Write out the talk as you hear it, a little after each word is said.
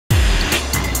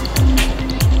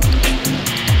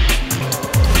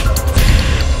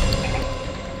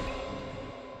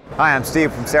Hi, I'm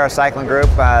Steve from Sarah Cycling Group,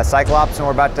 CycleOps, and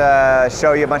we're about to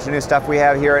show you a bunch of new stuff we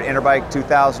have here at Interbike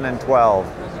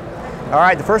 2012. All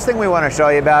right, the first thing we want to show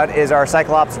you about is our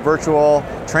CycleOps virtual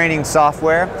training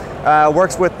software.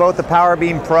 Works with both the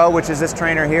PowerBeam Pro, which is this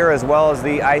trainer here, as well as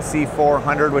the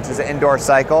IC400, which is an indoor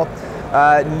cycle.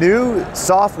 New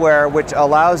software which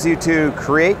allows you to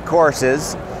create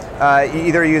courses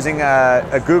either using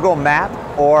a Google map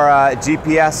or a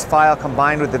GPS file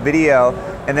combined with the video,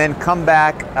 and then come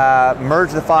back,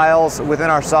 merge the files within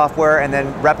our software, and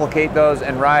then replicate those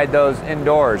and ride those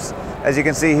indoors. As you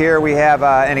can see here, we have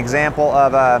an example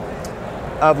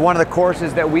of one of the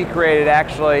courses that we created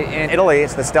actually in Italy.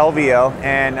 It's the Stelvio,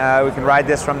 and we can ride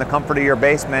this from the comfort of your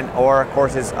basement or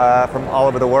courses from all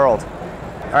over the world.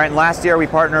 All right, and last year we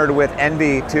partnered with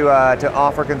Envy to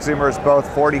offer consumers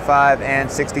both 45 and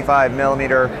 65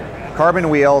 millimeter carbon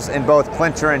wheels in both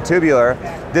clincher and tubular.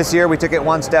 This year we took it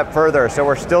one step further, so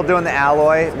we're still doing the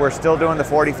alloy, we're still doing the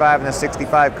 45 and the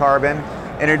 65 carbon.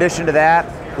 In addition to that,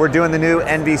 we're doing the new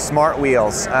Envy Smart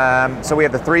wheels. So we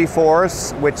have the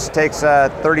 3/4s, which takes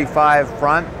 35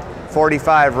 front,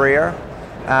 45 rear,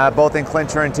 both in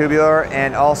clincher and tubular,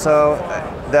 and also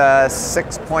the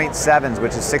 6.7s,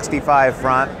 which is 65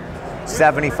 front,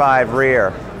 75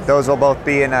 rear. Those will both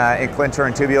be in clincher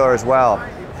and tubular as well.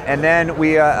 And then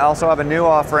we also have a new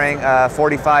offering,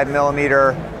 45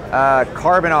 millimeter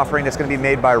carbon offering that's going to be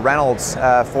made by Reynolds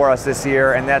for us this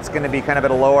year, and that's going to be kind of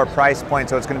at a lower price point,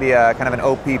 so it's going to be a kind of an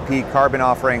OPP carbon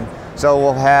offering. So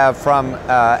we'll have from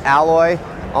alloy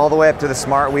all the way up to the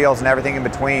smart wheels and everything in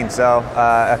between, so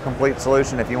a complete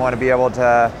solution if you want to be able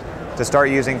to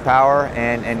start using power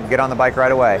and get on the bike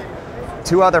right away.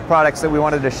 Two other products that we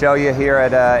wanted to show you here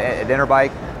at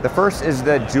Interbike. The first is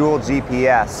the Joule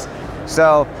GPS.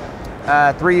 So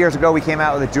 3 years ago we came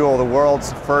out with the Joule, the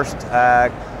world's first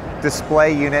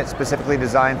display unit specifically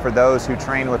designed for those who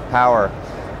train with power.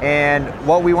 And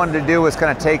what we wanted to do was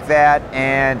kind of take that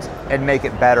and make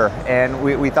it better. And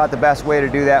we thought the best way to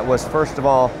do that was, first of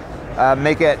all,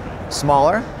 make it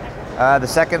smaller. The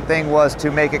second thing was to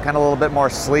make it kind of a little bit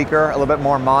more sleeker, a little bit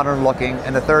more modern looking.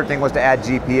 And the third thing was to add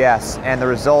GPS. And the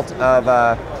result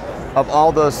of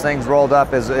all those things rolled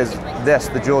up is this,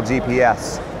 the Joule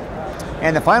GPS.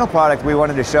 And the final product we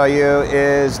wanted to show you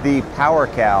is the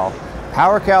PowerCal.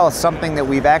 PowerCal is something that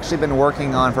we've actually been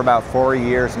working on for about 4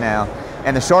 years now.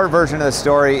 And the short version of the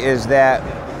story is that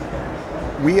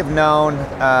we have known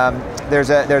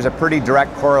there's a pretty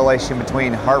direct correlation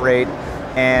between heart rate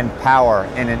and power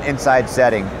in an inside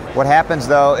setting. What happens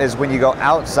though is when you go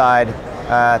outside,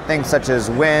 things such as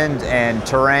wind and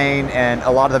terrain and a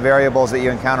lot of the variables that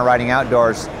you encounter riding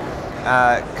outdoors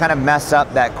kind of mess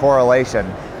up that correlation.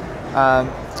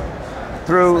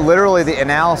 Through literally the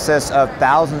analysis of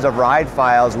thousands of ride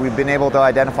files, we've been able to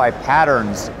identify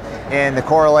patterns in the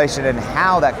correlation and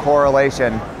how that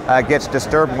correlation gets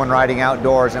disturbed when riding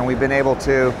outdoors, and we've been able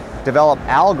to develop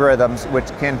algorithms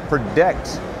which can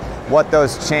predict what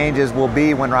those changes will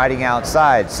be when riding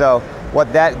outside. So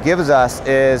what that gives us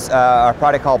is our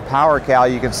product called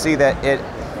PowerCal. You can see that it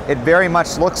very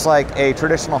much looks like a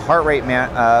traditional heart rate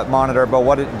monitor, but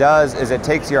what it does is it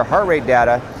takes your heart rate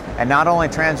data and not only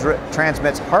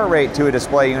transmits heart rate to a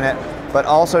display unit, but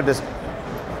also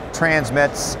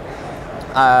transmits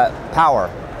power.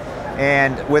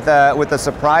 And with a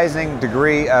surprising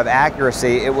degree of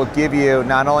accuracy, it will give you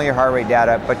not only your heart rate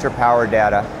data, but your power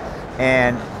data.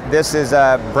 And this is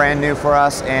brand new for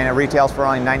us, and it retails for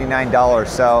only $99.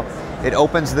 So it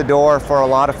opens the door for a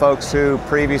lot of folks who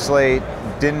previously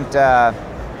didn't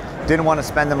want to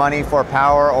spend the money for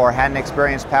power or hadn't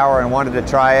experienced power and wanted to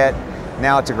try it.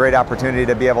 Now it's a great opportunity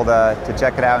to be able to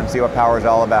check it out and see what power is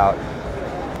all about.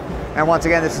 And once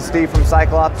again, this is Steve from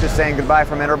CycleOps, just saying goodbye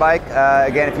from Interbike.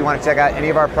 Again, if you want to check out any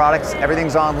of our products,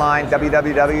 everything's online,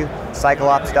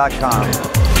 www.cycleops.com.